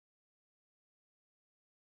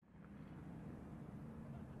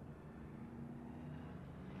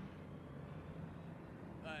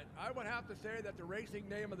I would have to say that the racing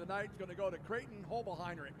name of the night is going to go to Creighton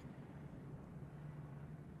Hobelheinrich,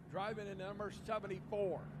 driving in number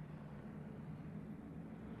 74.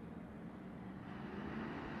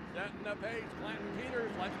 Setting the pace, Clanton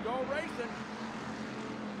Peters, let's go racing.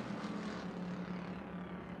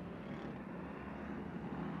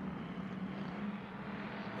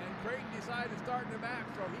 And Creighton decided to start in the back,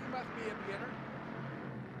 so he must be a beginner.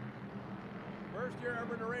 First year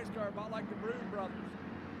ever in a race car, about like the Brood brothers.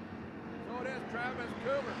 So it is Travis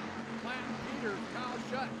Coover, Clanton Peters, Kyle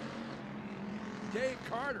Shutt, Dave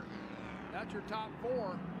Carter. That's your top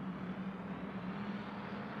four.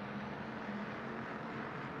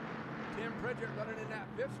 Tim Pritchett running in that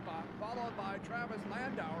fifth spot, followed by Travis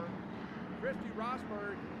Landauer, Christy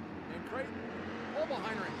Rosberg, and Creighton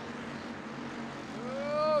Hobelheinrich.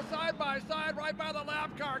 Oh, side by side, right by the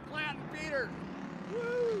lap car, Clanton Peters.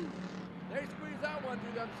 Woo! They squeeze that one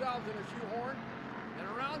through themselves in a shoehorn.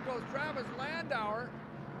 And around goes Travis Landauer.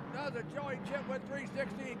 Does a Joey Chitwood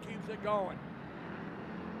 360 and keeps it going.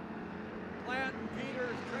 Clanton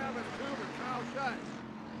Peters, Travis Coover, Kyle Shutt,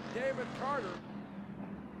 David Carter,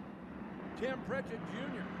 Tim Pritchett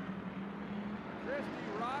Jr., Christy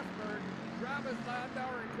Rosberg, Travis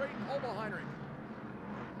Landauer, and Creighton Hobelheinrich.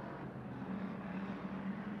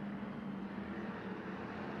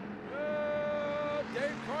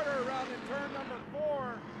 Dave Carter around in turn number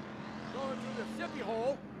 4, going through the sippy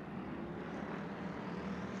hole.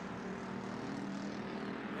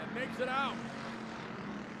 And makes it out.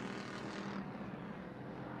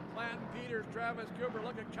 Clanton Peters, Travis Cooper,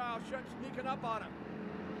 look at Kyle Shutt sneaking up on him.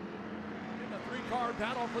 In the 3-car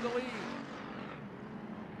battle for the lead.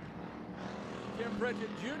 Tim Pritchett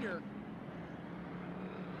Jr.,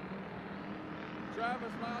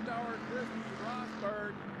 Travis Landauer, Christy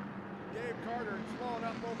Rosberg, Dave Carter slowing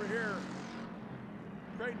up over here.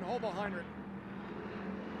 Creighton Hobelheinrich.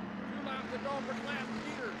 2 laps to go for Clanton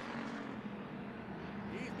Peters.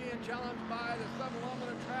 He's being challenged by the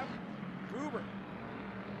 7-11 Travis Coover.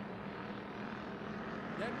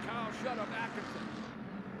 Then Kyle Shutt of Atkinson.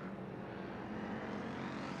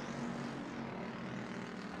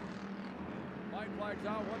 White flags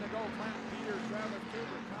out, 1 to go. Clanton Peters, Travis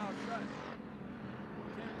Coover, Kyle Shutt,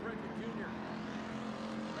 Tim Pritchett Jr.,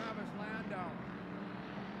 Travis Landau,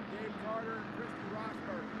 Dave Carter, and Christy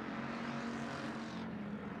Rosberg.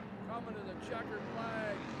 Coming to the checkered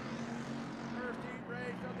flag. First heat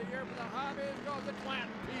race of the year for the Hobbies goes to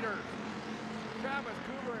Clanton Peters. Travis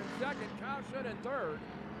Coover in second, Kyle Shutt in third.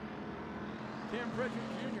 Tim Pritchett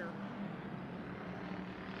Jr.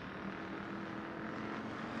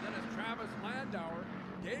 And then it's Travis Landauer,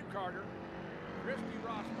 Dave Carter, Christy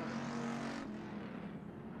Rosberg.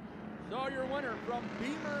 So your winner from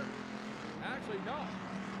Beamer, actually no,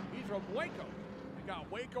 he's from Waco. We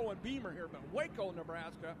got Waco and Beamer here, but Waco,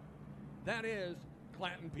 Nebraska, that is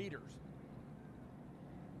Clanton Peters.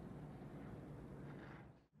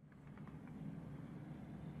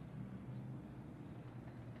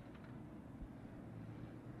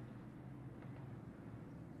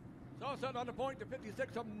 So set on the point to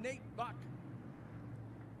 56 of Nate Buck.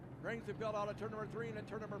 Brings the field out of turn number 3 and then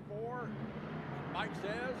turn number 4. Mike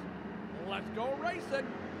says, let's go racing.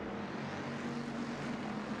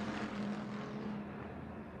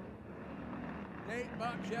 Nate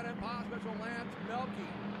Buck, Shannon Pospisil, Lance Melke,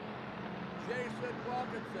 Jason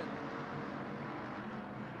Wilkinson,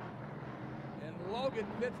 and Logan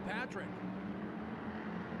Fitzpatrick.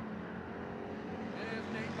 It is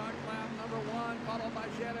Nate Buck, lap number 1, followed by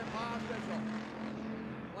Shannon Pospisil,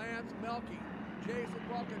 Lance Melke, Jason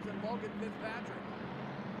Wilkinson, Logan Fitzpatrick.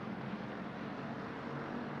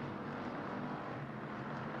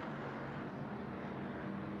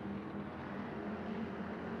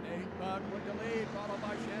 Nate Buck with the lead, followed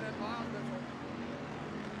by Shannon Pospisil,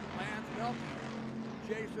 Lance Melke,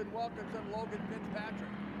 Jason Wilkinson, Logan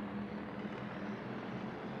Fitzpatrick.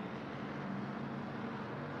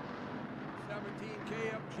 17K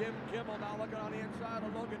of Jim Kimmel now looking on the inside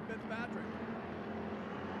of Logan Fitzpatrick.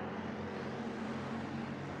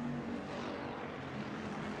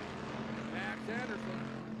 Max Anderson,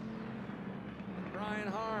 Brian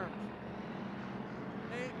Harms,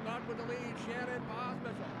 Nate Buck with the lead, Shannon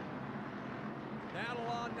Pospisil. Battle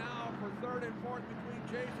on now for 3rd and 4th between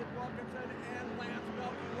Jason Wilkinson and Lance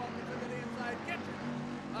Melke. Wilkinson to the inside, gets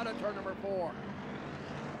it out of turn number 4.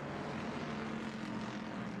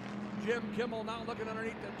 Jim Kimmel now looking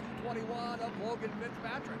underneath the 221 of Logan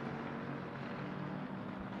Fitzpatrick.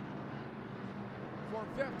 For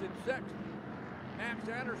 5th and 6th, Max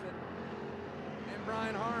Anderson and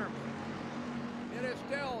Brian Harms. It is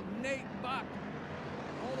still Nate Buck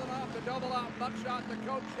Holding off the double out buckshot to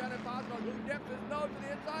coach Shannon Boswell, who dips his nose to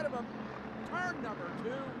the inside of him. Turn number 2.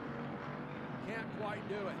 Can't quite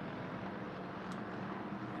do it.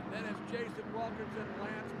 And then it's Jason Wilkinson,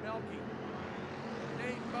 Lance Melke.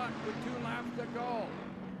 Nate Buck with 2 laps to go.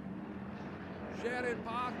 Shannon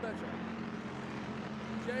Boswell,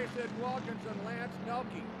 Jason Wilkinson, Lance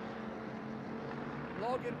Melke.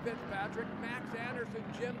 Logan Fitzpatrick, Max Anderson,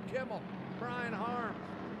 Jim Kimmel, Brian Harms.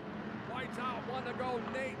 White's out, 1 to go,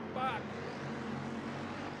 Nate Buck.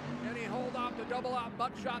 And he hold off the double out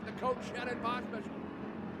buckshot to coach Shannon Boswell.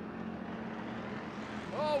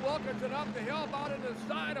 Oh, Wilkinson up the hill, about into the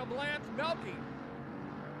side of Lance Melke.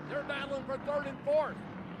 They're battling for 3rd and 4th.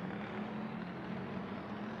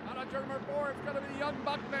 Out of turn number 4, it's going to be the young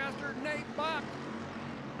Buckmaster, Nate Buck.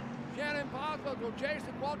 Shannon Boswell,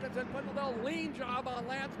 Jason Wilkinson putting a little lean job on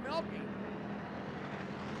Lance Melke.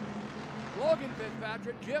 Logan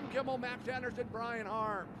Fitzpatrick, Jim Kimmel, Max Anderson, Brian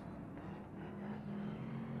Harms.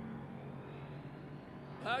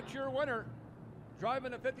 That's your winner.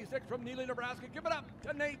 Driving to 56 from Neely, Nebraska. Give it up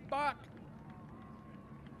to Nate Buck.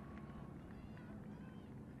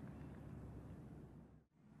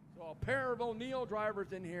 So a pair of O'Neill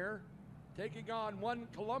drivers in here, taking on 1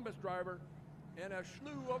 Columbus driver and a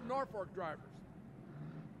slew of Norfolk drivers.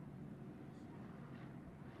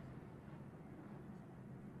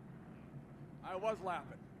 I was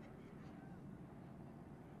laughing.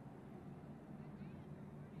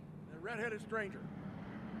 The red-headed stranger.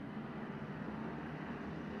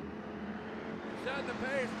 Set the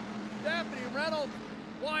pace. Stephanie Reynolds,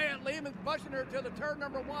 Wyatt Lehman's pushing her to the turn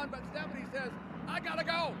number 1, but Stephanie says, I gotta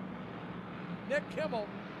go. Nick Kimmel,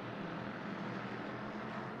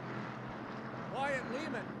 Wyatt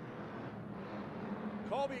Lehman,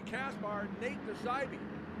 Colby Caspar, Nate DeSibe.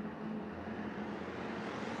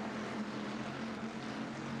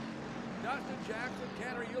 Dustin Jackson,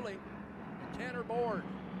 Tanner Euling, and Tanner Board.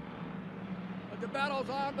 But the battle's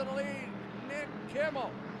on to the lead. Nick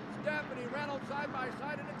Kimmel, Stephanie Reynolds side by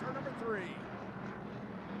side into turn number 3.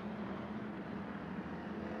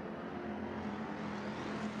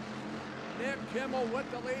 Nick Kimmel with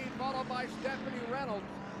the lead, followed by Stephanie Reynolds.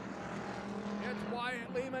 It's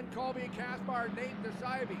Wyatt Lehman, Colby Caspar, Nate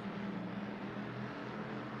DeSibe.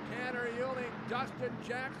 Tanner Euling, Dustin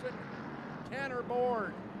Jackson, Tanner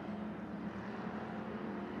Board.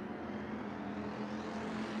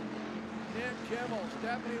 Nick Kimmel,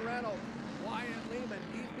 Stephanie Reynolds, Wyatt Lehman.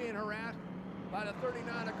 He's being harassed by the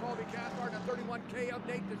 39 of Colby Caspar and the 31K of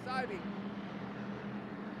Nate DeSibe.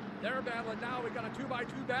 They're battling now. We got a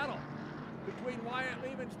 2x2 battle between Wyatt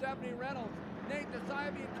Lehman, Stephanie Reynolds, Nate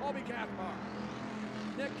DeSibe, and Colby Caspar.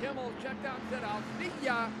 Nick Kimmel checked out and said, I'll see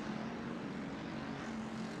ya.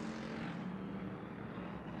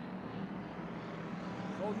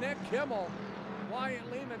 So Nick Kimmel,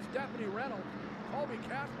 Wyatt Lehman, Stephanie Reynolds, Colby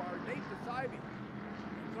Caspar, Nate DeSibe.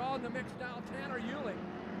 It's all in the mix now, Tanner Euling.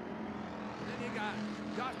 And then you got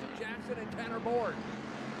Dustin Jackson and Tanner Board.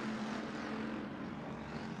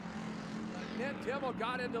 Nick Kimmel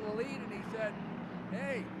got into the lead and he said,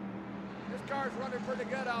 hey, this car's running pretty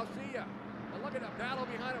good, I'll see ya. But look at the battle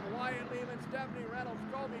behind him, Wyatt Lehman, Stephanie Reynolds,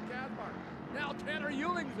 Colby Caspar. Now Tanner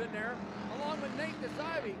Euling's in there, along with Nate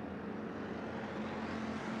DeSibe.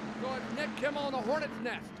 So it's Nick Kimmel in the Hornet's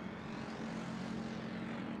Nest.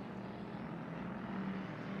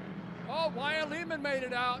 Oh, Wyatt Lehman made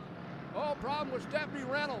it out. Oh, problem with Stephanie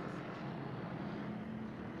Reynolds.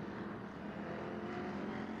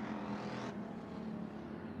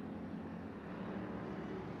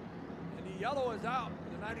 And the yellow is out for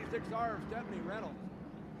the 96R of Stephanie Reynolds.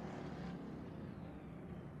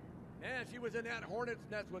 And she was in that Hornet's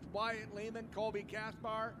Nest with Wyatt Lehman, Colby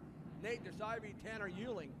Caspar, Nate DeSibe, Tanner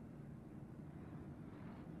Euling.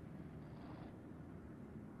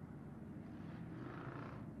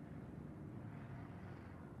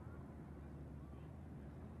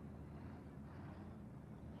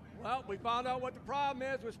 Well, we found out what the problem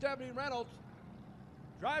is with Stephanie Reynolds.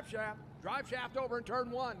 Drive shaft over in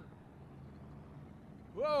turn 1.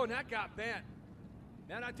 Whoa, and that got bent.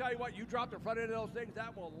 Man, I tell you what, you drop the front end of those things,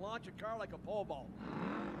 that will launch a car like a pole ball.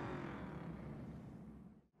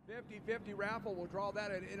 50-50 raffle, we'll draw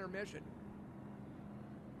that at intermission.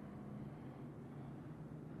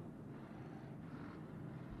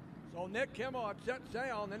 So Nick Kimmel had set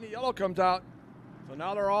sail, and then the yellow comes out. So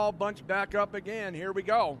now they're all bunched back up again. Here we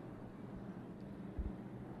go.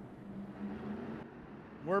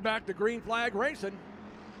 We're back to green flag racing.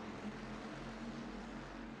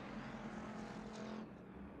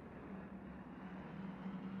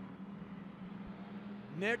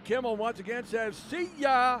 Nick Kimmel once again says, see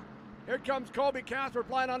ya. Here comes Colby Caspar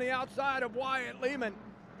flying on the outside of Wyatt Lehman.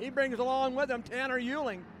 He brings along with him Tanner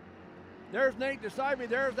Euling. There's Nate DeSivey.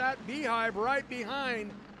 There's that beehive right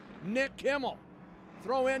behind Nick Kimmel.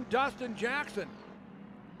 Throw in Dustin Jackson.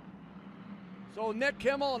 So Nick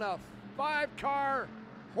Kimmel and a 5-car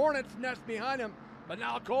Hornets nest behind him. But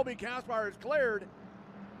now Colby Caspar is cleared.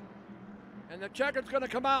 And the check is going to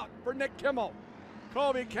come out for Nick Kimmel.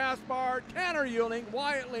 Colby Caspar, Tanner Euling,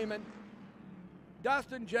 Wyatt Lehman,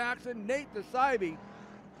 Dustin Jackson, Nate DeSivey,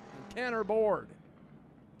 and Tanner Board.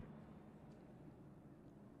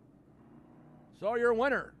 So your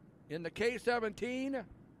winner in the K-17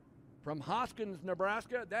 from Hoskins,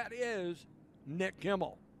 Nebraska, that is Nick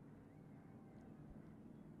Kimmel.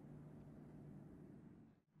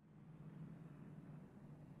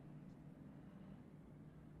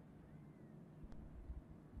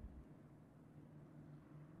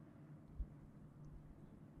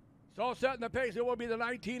 So setting the pace, it will be the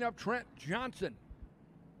 19 of Trent Johnson.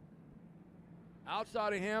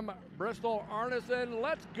 Outside of him, Bristol Arneson.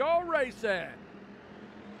 Let's go racing.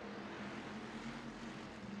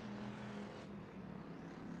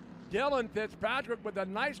 Dylan Fitzpatrick with a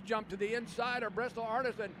nice jump to the inside of Bristol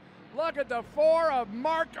Arneson. Look at the 4 of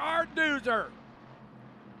Mark Arduzer.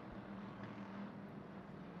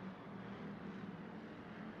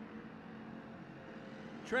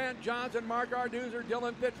 Trent Johnson, Mark Arduzer,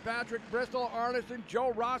 Dylan Fitzpatrick, Bristol Arneson,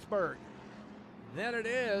 Joe Rosberg. Then it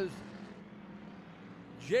is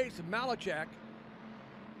Jace Malachek,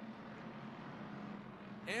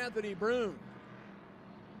 Anthony Brune,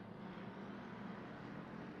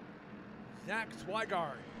 Zach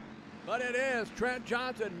Swigard. But it is Trent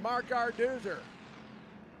Johnson, Mark Arduzer,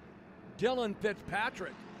 Dylan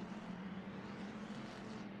Fitzpatrick,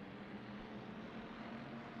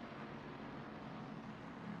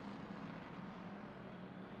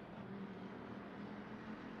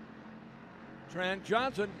 Trent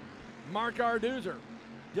Johnson, Mark Arduzer,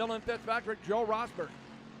 Dylan Fitzpatrick, Joe Rosberg,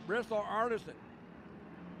 Bristol Arneson.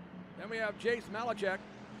 Then we have Jace Malachek,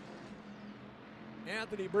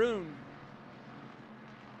 Anthony Brune,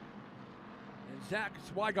 and Zach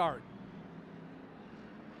Swigard.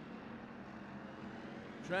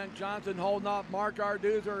 Trent Johnson holding off Mark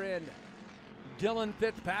Arduzer and Dylan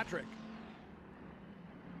Fitzpatrick.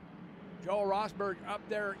 Joe Rosberg up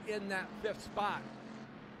there in that 5th spot.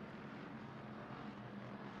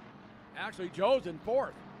 Actually, Joe's in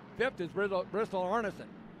 4th. 5th is Bristol Arneson.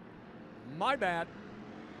 My bad.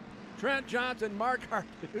 Trent Johnson, Mark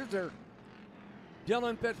Arduzer,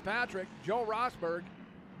 Dylan Fitzpatrick, Joe Rosberg,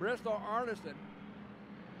 Bristol Arneson,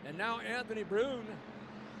 and now Anthony Brune,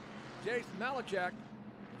 Jace Malachek,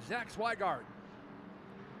 Zach Swigard.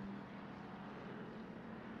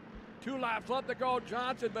 2 laps left to go,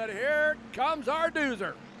 Johnson, but here comes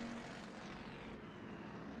Arduzer.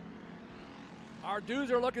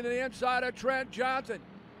 Arduzer looking to the inside of Trent Johnson.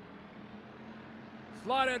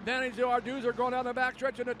 Slight advantage to Arduzer going down the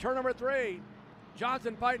backstretch into turn number 3.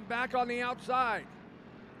 Johnson fighting back on the outside.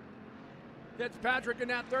 Fitzpatrick in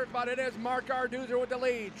that 3rd spot. It is Mark Arduzer with the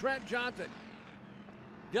lead. Trent Johnson,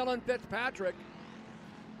 Dylan Fitzpatrick,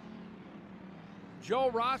 Joe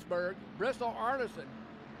Rosberg, Bristol Arneson,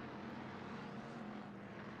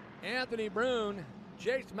 Anthony Brune,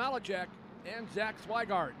 Jace Malachek, and Zach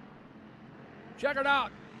Swigard. Check it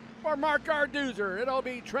out for Mark Arduzer. It'll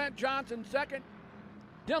be Trent Johnson 2nd,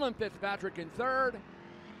 Dylan Fitzpatrick in 3rd,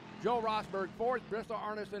 Joe Rosberg 4th, Bristol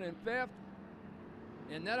Arneson in 5th,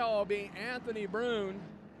 and then it'll be Anthony Brune,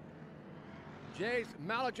 Jace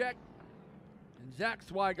Malachek, and Zach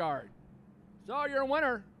Swigard. So your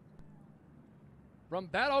winner from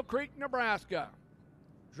Battle Creek, Nebraska,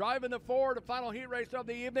 driving the 4, the final heat race of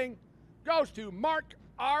the evening, goes to Mark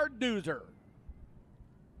Arduzer.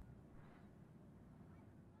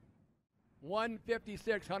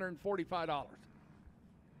 $156,145.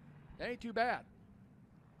 Ain't too bad.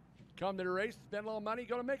 Come to the race, spend a little money,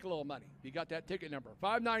 going to make a little money. You got that ticket number,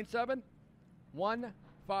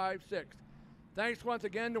 597156. Thanks once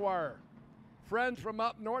again to our friends from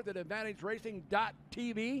up north at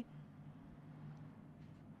AdvantageRacing.tv.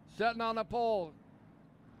 Setting on the pole.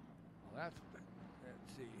 Well, let's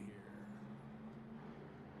see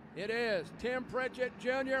here. It is Tim Pritchett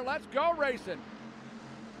Jr. Let's go racing.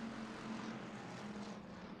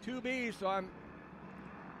 2B, so I'm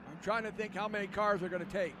trying to think how many cars are going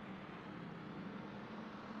to take.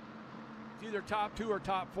 It's either top 2 or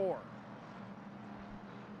top 4.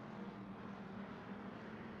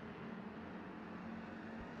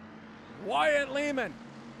 Wyatt Lehman,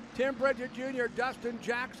 Tim Pritchett Jr., Dustin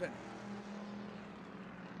Jackson,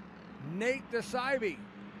 Nate DeSivey,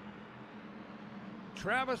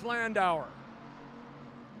 Travis Landauer,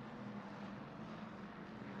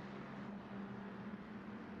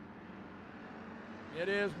 It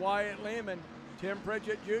is Wyatt Lehman, Tim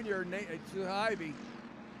Pritchett Jr., Nate Ivy.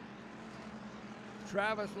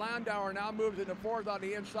 Travis Landauer now moves into fourth on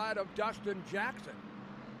the inside of Dustin Jackson.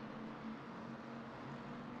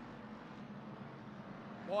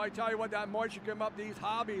 Well, I tell you what, that moisture come up, these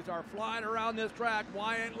hobbies are flying around this track.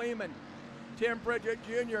 Wyatt Lehman, Tim Pritchett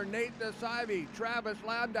Jr., Nate Ivy, Travis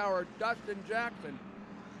Landauer, Dustin Jackson,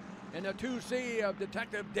 and the 2C of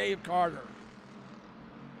Detective Dave Carter.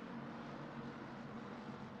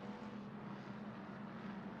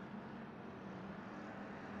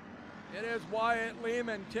 It is Wyatt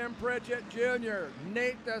Lehman, Tim Pritchett Jr.,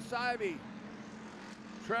 Nate Ivy,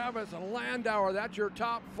 Travis Landauer, that's your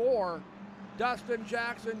top four. Dustin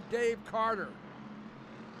Jackson, Dave Carter.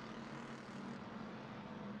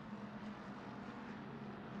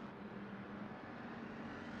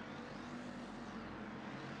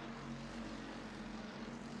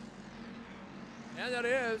 And it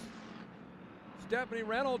is Stephanie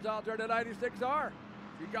Reynolds out there at 96R.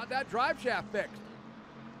 She got that drive shaft fixed.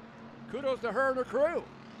 Kudos to her and her crew.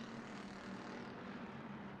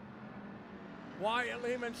 Wyatt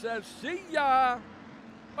Lehman says, see ya.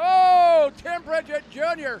 Oh, Tim Pritchett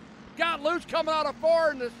Jr. got loose coming out of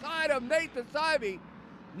four in the side of Nate Ivy.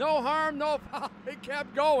 No harm, no foul. He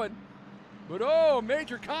kept going. But oh,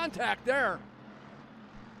 major contact there.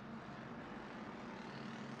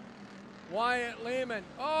 Wyatt Lehman.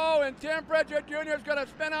 Oh, and Tim Pritchett Jr. is going to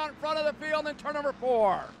spin out in front of the field in turn number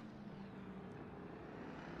 4.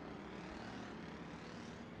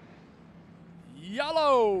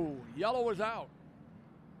 Yellow. Yellow was out.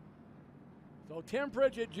 So Tim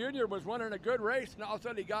Pritchett Jr. was running a good race, and all of a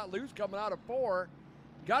sudden he got loose coming out of 4,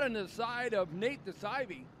 got into the side of Nate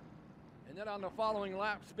Ivy, and then on the following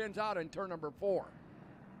lap spins out in turn number 4.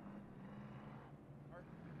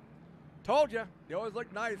 Told you, they always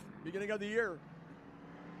look nice beginning of the year.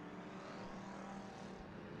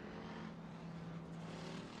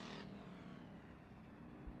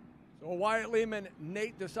 So Wyatt Lehman,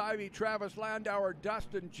 Nate Ivy, Travis Landauer,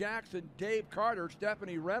 Dustin Jackson, Dave Carter,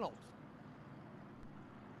 Stephanie Reynolds.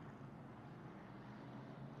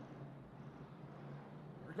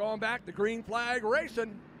 We're going back to green flag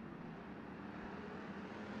racing.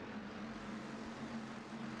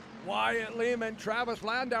 Wyatt Lehman, Travis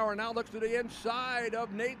Landauer now looks to the inside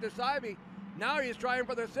of Nate Ivy. Now he's trying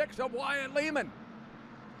for the 6 of Wyatt Lehman.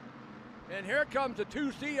 And here comes the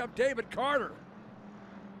 2C of David Carter.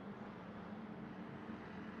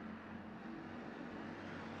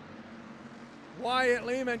 Wyatt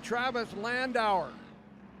Lehman, Travis Landauer,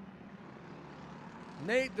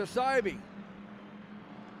 Nate Ivy.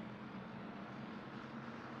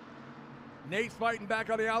 Nate's fighting back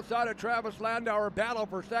on the outside of Travis Landauer, battle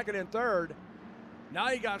for second and third. Now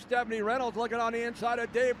you got Stephanie Reynolds looking on the inside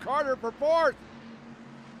of Dave Carter for fourth.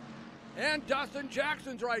 And Dustin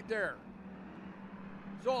Jackson's right there.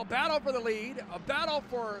 So a battle for the lead, a battle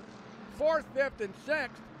for fourth, fifth, and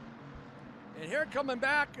sixth. And here coming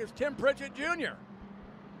back is Tim Pritchett Jr.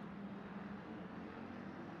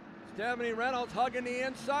 Stephanie Reynolds hugging the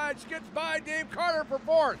inside, skips by Dave Carter for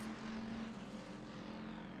fourth.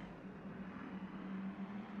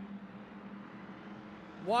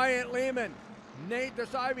 Wyatt Lehman, Nate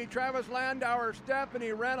Ivy, Travis Landauer,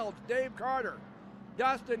 Stephanie Reynolds, Dave Carter,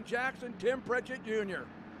 Dustin Jackson, Tim Pritchett Jr.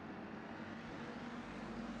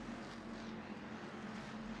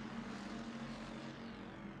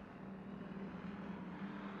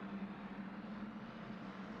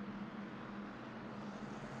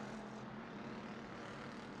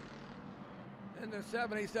 And the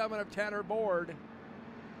 77 of Tanner Board.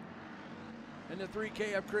 And the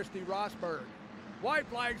 3K of Christy Rosberg. White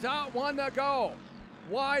flags out, 1 to go.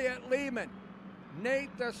 Wyatt Lehman, Nate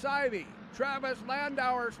Ivy, Travis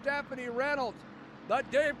Landauer, Stephanie Reynolds. But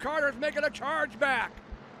Dave Carter's making a charge back.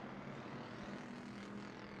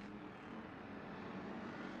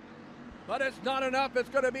 But it's not enough. It's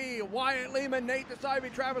going to be Wyatt Lehman, Nate Ivy,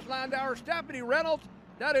 Travis Landauer, Stephanie Reynolds.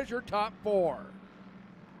 That is your top 4.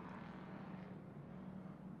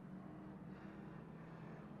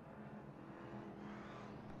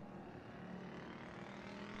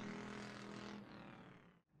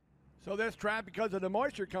 So this track, because of the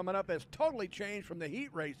moisture coming up, has totally changed from the heat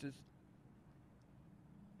races.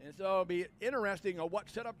 And so it'll be interesting on what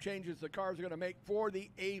setup changes the cars are going to make for the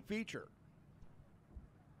A feature.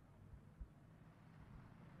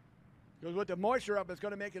 Because with the moisture up, it's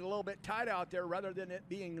going to make it a little bit tight out there rather than it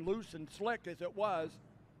being loose and slick as it was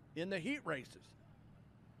in the heat races.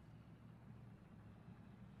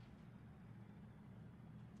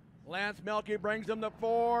 Lance Melke brings them to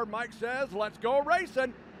 4. Mike says, let's go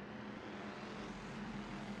racing.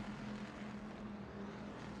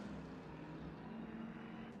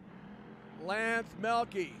 Lance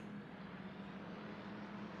Melke,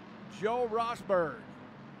 Joe Rosberg,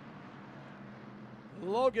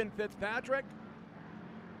 Logan Fitzpatrick,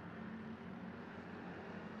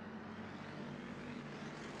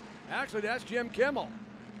 actually that's Jim Kimmel,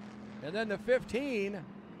 and then the 15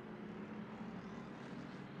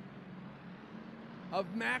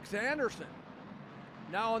 of Max Anderson,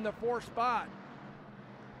 now in the 4th spot.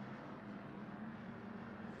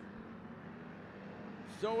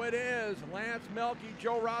 So it is Lance Melke,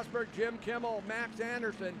 Joe Rosberg, Jim Kimmel, Max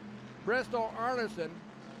Anderson, Bristol Arneson,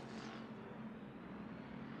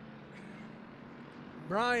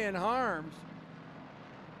 Brian Harms,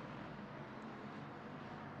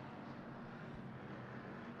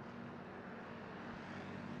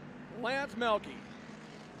 Lance Melke,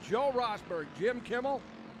 Joe Rosberg, Jim Kimmel,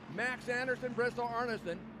 Max Anderson, Bristol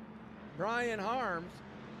Arneson, Brian Harms,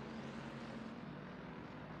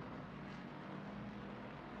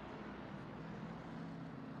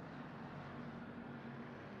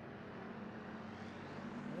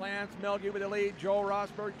 Lance Melke with the lead, Joe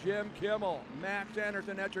Rosberg, Jim Kimmel, Max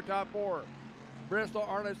Anderson, that's your top 4. Bristol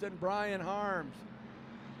Arneson, Brian Harms,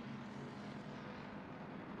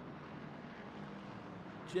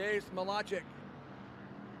 Chase Malachik,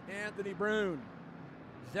 Anthony Brune,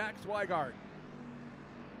 Zach Swigart.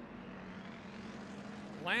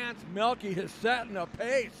 Lance Melke is setting a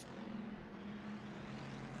pace.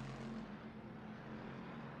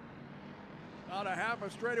 About a half a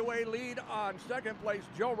straightaway lead on 2nd place,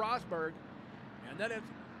 Joe Rosberg. And then it's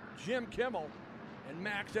Jim Kimmel and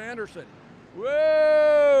Max Anderson.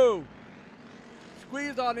 Whoa!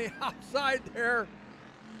 Squeeze on the outside there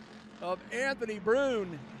of Anthony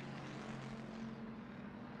Brune.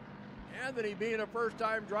 Anthony, being a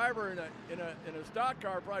first-time driver in a stock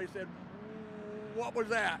car, probably said, "What was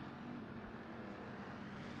that?"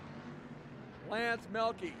 Lance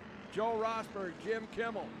Melke, Joe Rosberg, Jim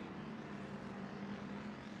Kimmel,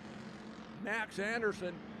 Max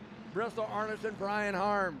Anderson, Bristol Arneson, Brian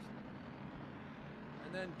Harms,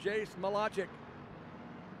 and then Jace Malachik.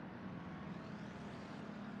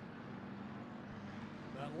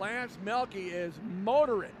 But Lance Melke is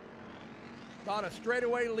motoring. About a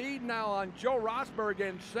straightaway lead now on Joe Rosberg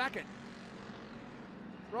in 2nd.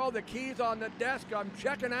 Throw the keys on the desk, I'm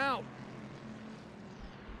checking out.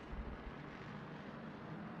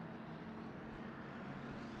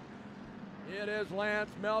 It is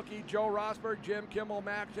Lance Melke, Joe Rosberg, Jim Kimmel,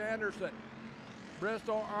 Max Anderson,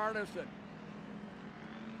 Bristol Arneson,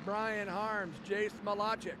 Brian Harms, Jace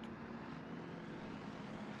Malachik.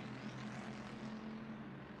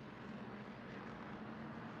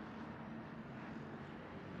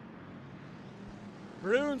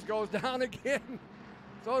 Bruns goes down again.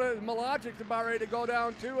 So does Malachik's about ready to go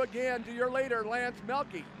down too again. To your leader, Lance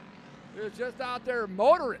Melke, who's just out there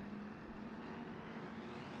motoring.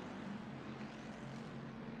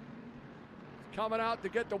 He's coming out to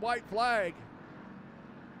get the white flag.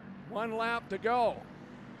 1 lap to go.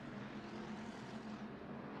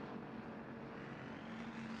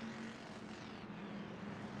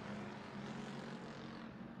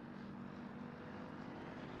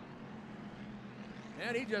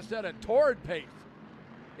 And he just set a torrid pace.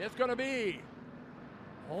 It's going to be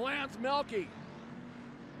Lance Melke.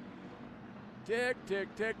 Tick,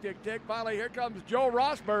 tick, tick, tick, tick. Finally, here comes Joe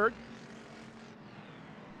Rosberg,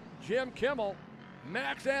 Jim Kimmel,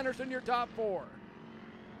 Max Anderson, your top 4.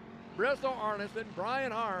 Bristol Arneson,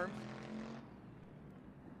 Brian Harms.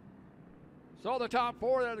 So the top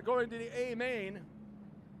 4 that are going to the A main, as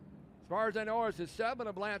far as I know, is the 7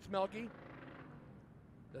 of Lance Melke,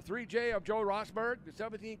 the 3J of Joe Rosberg, the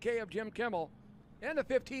 17K of Jim Kimmel, and the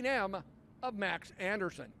 15M of Max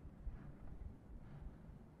Anderson.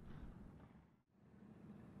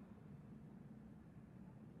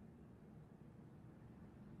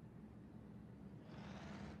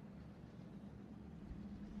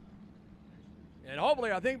 And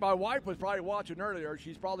hopefully, I think my wife was probably watching earlier.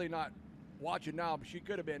 She's probably not watching now, but she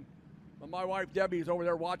could have been. But my wife, Debbie, is over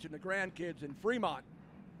there watching the grandkids in Fremont.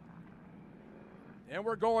 And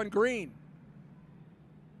we're going green.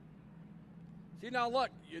 See, now look,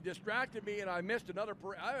 you distracted me and I missed another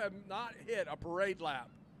parade. I have not hit a parade lap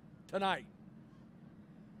tonight.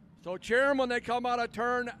 So cheer them when they come out of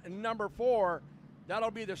turn number 4.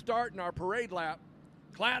 That'll be the start in our parade lap.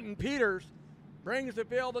 Clanton Peters brings the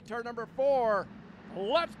field to turn number 4.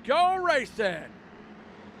 Let's go racing.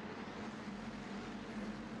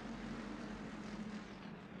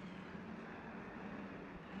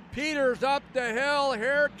 Peters up the hill.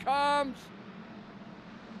 Here comes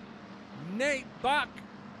Nate Buck.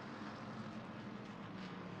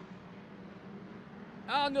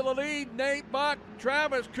 On to the lead, Nate Buck.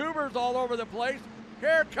 Travis Cooper's all over the place.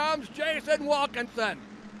 Here comes Jason Wilkinson.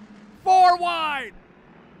 4 wide.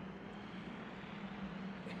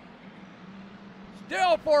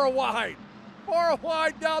 Still 4 wide. 4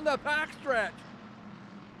 wide down the backstretch.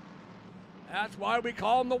 That's why we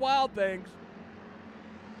call them the Wild Things.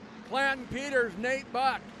 Clanton Peters, Nate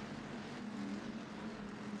Buck.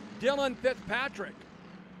 Dylan Fitzpatrick.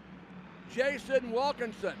 Jason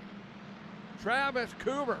Wilkinson. Travis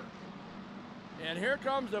Cooper. And here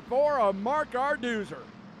comes the 4 of Mark Arduzer.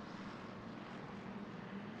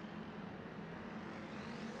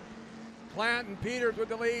 Clanton Peters with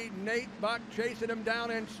the lead. Nate Buck chasing him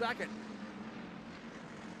down in second.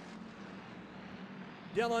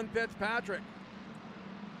 Dylan Fitzpatrick.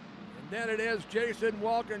 And then it is Jason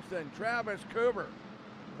Wilkinson, Travis Cooper,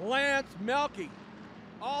 Lance Melke,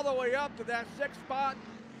 all the way up to that 6th spot.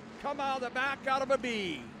 Come out of the back out of a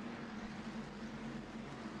B.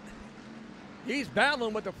 He's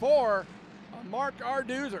battling with the 4 of Mark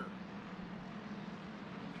Arduzer.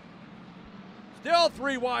 Still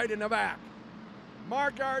 3 wide in the back.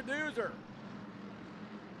 Mark Arduzer.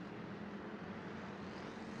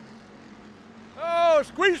 Oh,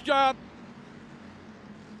 squeeze job.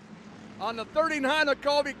 On the 39 of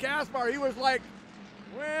Colby Caspar, he was like,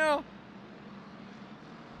 well,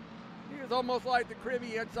 he was almost like the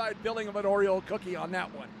creamy inside filling of an Oreo cookie on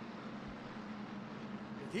that one.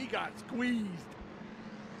 He got squeezed.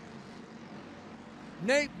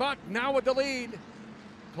 Nate Buck now with the lead.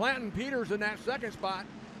 Clanton Peters in that 2nd spot.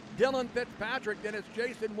 Dylan Fitzpatrick, then it's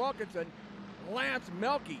Jason Wilkinson. Lance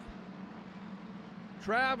Melke.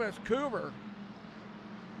 Travis Cooper.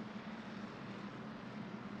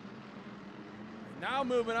 Now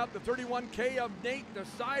moving up the 31K of Nate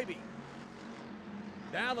DeSibe.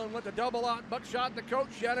 Battling with the double-out buckshot, the coach,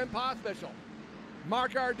 Shannon Pospischel.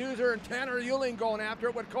 Mark Arduzer and Tanner Euling going after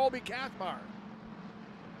it with Colby Caspar.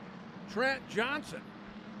 Trent Johnson.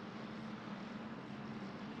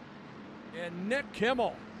 And Nick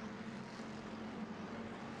Kimmel.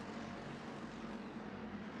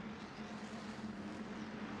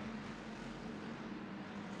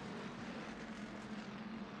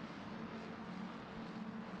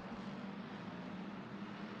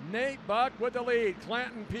 Nate Buck with the lead.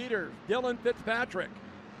 Clanton Peters, Dylan Fitzpatrick.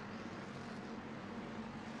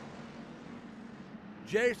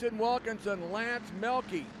 Jason Wilkinson, Lance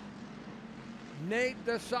Melke. Nate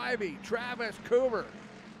DeSibe, Travis Cooper.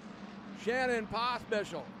 Shannon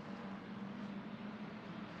Pospischel.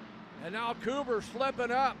 And now Cooper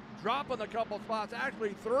slipping up, dropping a couple spots,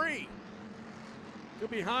 actually 3. To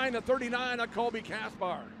behind the 39 of Colby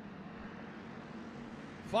Caspar.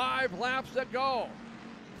 5 laps to go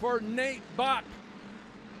for Nate Buck.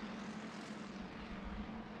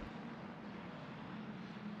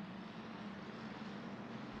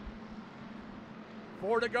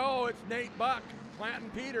 Four to go, it's Nate Buck, Clanton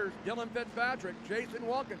Peters, Dylan Fitzpatrick, Jason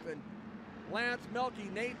Wilkinson, Lance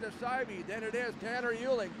Melke, Nate DeSibe, then it is Tanner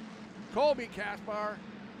Euling, Colby Caspar,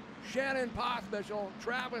 Shannon Pospischel,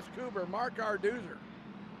 Travis Cooper, Mark Arduzer,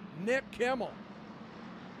 Nick Kimmel,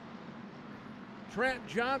 Trent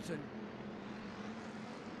Johnson.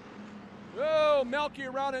 Oh, Melke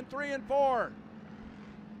around in 3 and 4.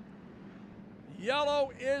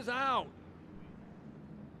 Yellow is out.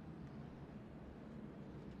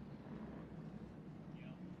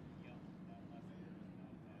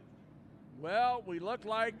 Well, we look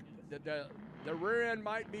like the rear end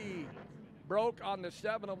might be broke on the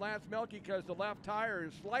 7 of Lance Melke because the left tire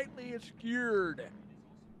is slightly skewed. At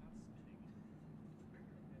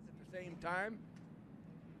the same time,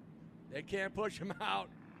 they can't push him out.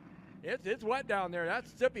 It's wet down there.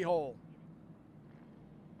 That's Sippy Hole.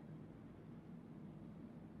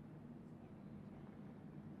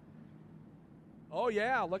 Oh,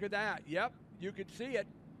 yeah, look at that. Yep, you could see it.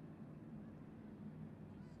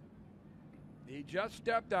 He just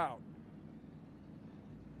stepped out.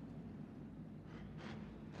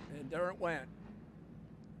 And there it went.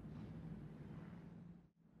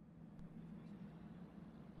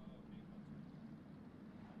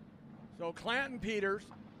 So Clanton Peters,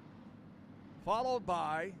 followed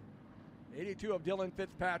by 82 of Dylan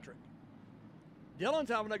Fitzpatrick. Dylan's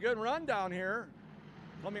having a good run down here,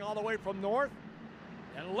 coming all the way from north.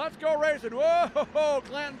 And let's go racing. Whoa,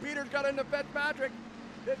 Clanton Peters got into Fitzpatrick.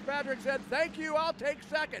 Fitzpatrick said, thank you, I'll take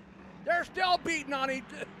second. They're still beating on each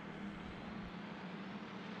other.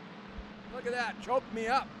 Look at that, choked me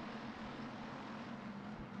up.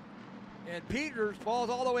 And Peters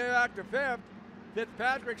falls all the way back to 5th.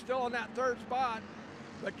 Fitzpatrick still in that 3rd spot.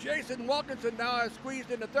 But Jason Wilkinson now has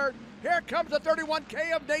squeezed into 3rd. Here comes the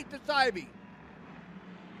 31K of Nate DeSibe.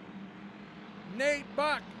 Nate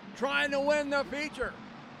Buck trying to win the feature.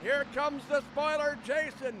 Here comes the spoiler,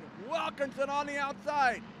 Jason Wilkinson on the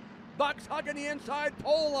outside. Buck's hugging the inside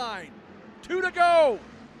pole line. 2 to go.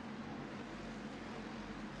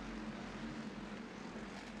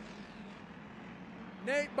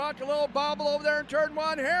 Nate Buck, a little bobble over there in turn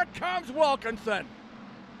 1. Here comes Wilkinson.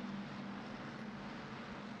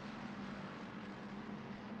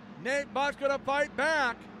 Nate Buck's going to fight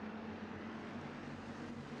back.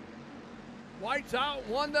 White's out,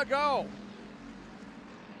 1 to go.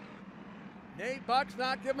 Nate Buck's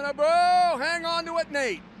not giving a boo. Hang on to it,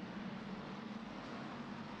 Nate.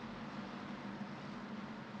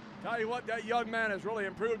 Tell you what, that young man has really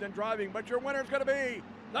improved in driving, but your winner's going to be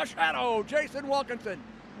the Shadow, Jason Wilkinson.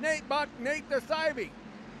 Nate Buck, Nate DeSivey.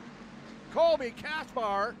 Colby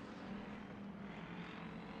Caspar.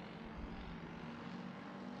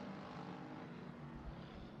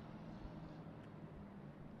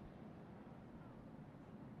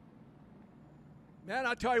 Man,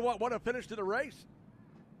 I'll tell you what a finish to the race.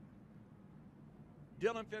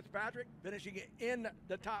 Dylan Fitzpatrick finishing in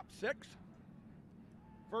the top 6.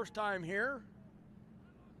 First time here.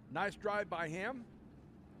 Nice drive by him.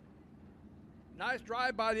 Nice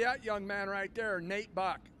drive by that young man right there, Nate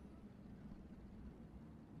Buck.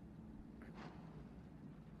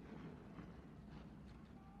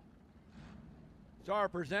 So our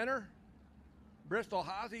presenter, Bristol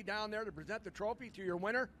Haase, down there to present the trophy to your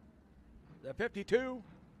winner, the 52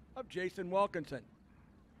 of Jason Wilkinson.